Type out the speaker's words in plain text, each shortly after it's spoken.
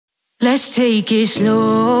Let's take it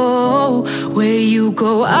slow. Where you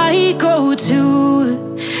go, I go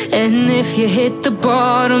too. And if you hit the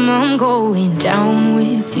bottom, I'm going down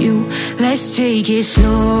with you. Let's take it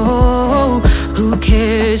slow. Who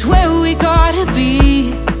cares where we gotta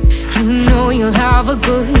be? You know you'll have a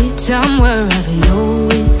good time wherever you're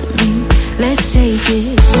with me. Let's take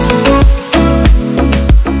it.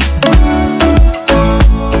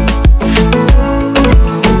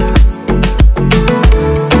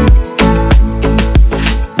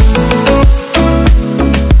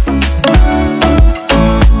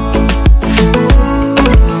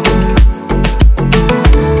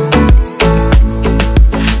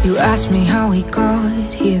 Ask me how we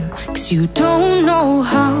got here, 'cause you don't know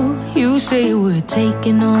how. You say we're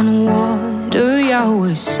taking on water, yeah,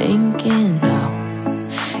 we're sinking now.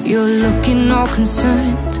 You're looking all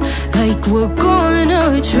concerned, like we're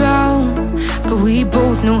gonna drown. But we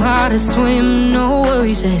both know how to swim, no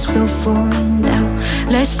worries as we'll fall now.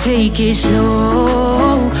 Let's take it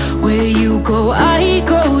slow. Where you go, I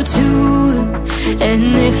go too.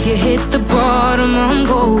 And if you hit the bottom, I'm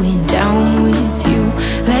going down with you.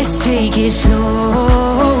 Let's take it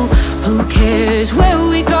slow. Who cares where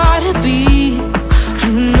we gotta be?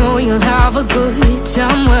 You know you'll have a good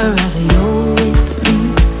time wherever you're with me.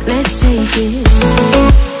 Let's take it.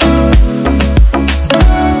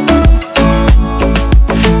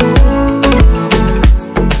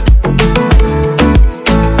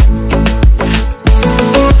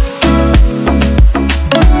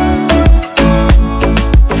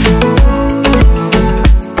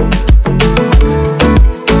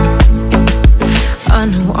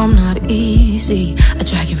 I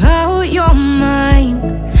drag you out your mind,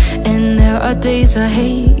 and there are days I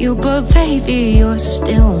hate you, but baby, you're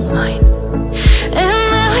still mine. And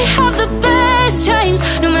then we have the best times,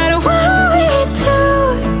 no matter what we do.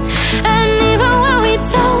 And even when we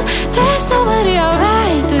don't, there's nobody I'd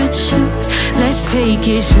rather choose. Let's take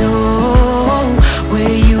it slow.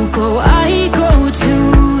 Where you go, I go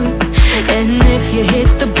too. And if you hit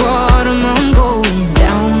the bottom, I'm going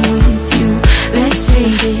down with you. Let's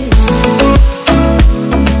take it.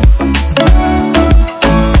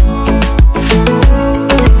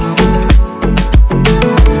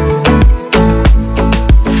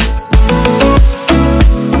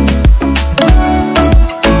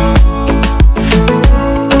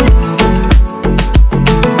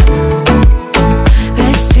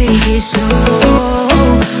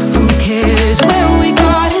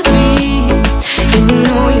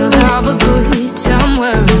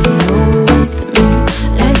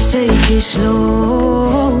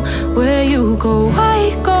 Slow, where you go,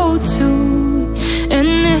 I go too. And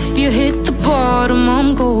if you hit the bottom,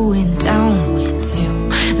 I'm going down with you.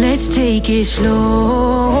 Let's take it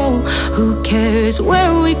slow. Who cares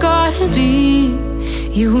where we gotta be?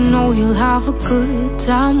 You know you'll have a good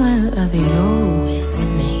time wherever you're with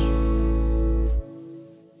me.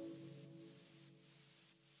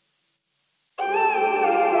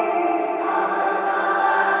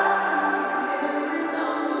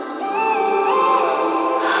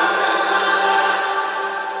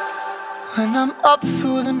 When I'm up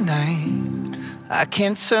through the night, I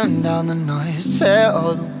can't turn down the noise. Tear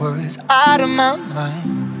all the words out of my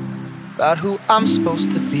mind about who I'm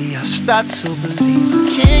supposed to be. I start to believe I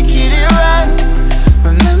can't get it right.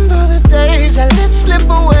 Remember the days I let slip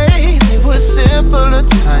away. They were simpler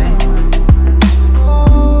times.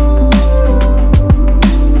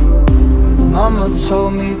 Mama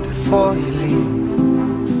told me before you leave,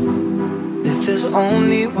 if there's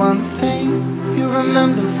only one thing you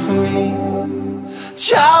remember from me,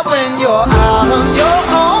 child, when you're out on your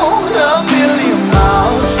own, a million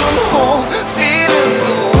miles from home, feeling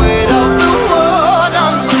the weight of the world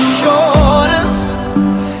on your shoulders.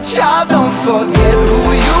 Child, don't forget who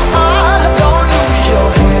you are. Don't lose your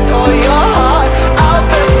head or your heart. I'll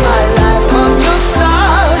bet my life on your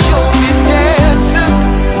stars. You'll be dancing,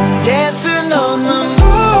 dancing on the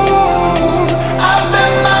moon. I'll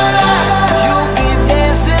bet my life you'll be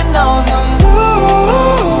dancing on the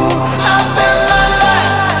moon. I'll bet my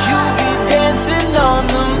life you'll be dancing on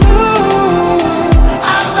the moon.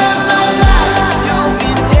 I'll bet my life you'll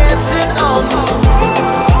be dancing on the moon.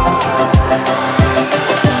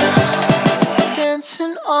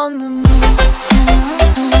 Dancing on the moon.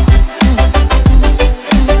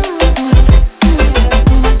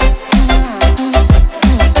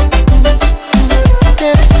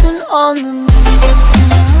 Dancing on the moon.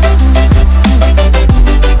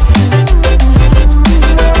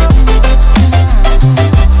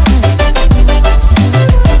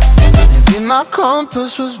 Maybe my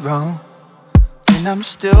compass was wrong, and I'm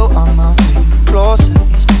still on my way closer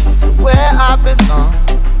each day to where I belong.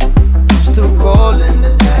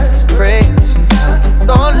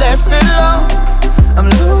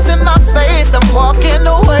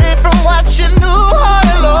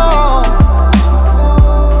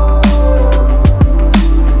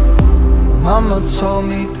 Mama told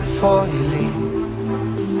me before you leave,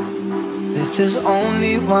 if there's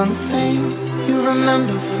only one thing you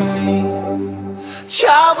remember from me,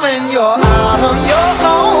 child, when you're out on your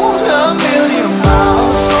own, a million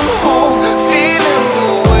miles from home, feeling the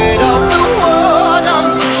weight of the world on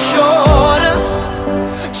your shoulders,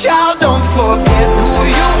 child, don't forget who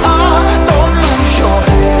you are, don't lose your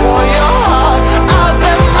head or your heart. I'll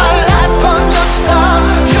bet my life on your stars,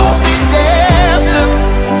 you'll be dancing,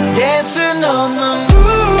 dancing on the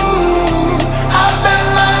moon. I'll bet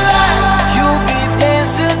my life you'll be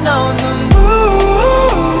dancing on the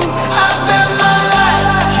moon. I'll bet my life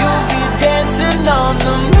you'll be dancing on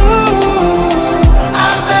the moon.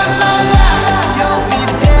 I'll bet my life you'll be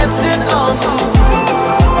dancing on the moon.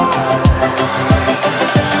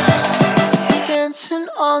 Dancing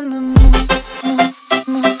on the moon.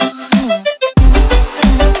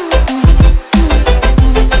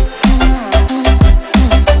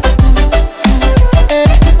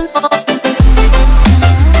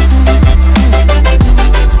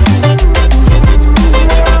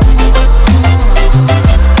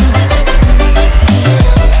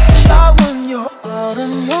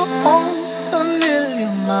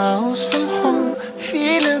 Miles from home,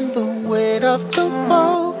 feeling the weight of the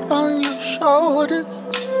world on your shoulders.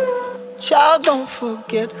 Child, don't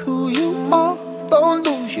forget who you are, don't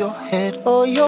lose your head or your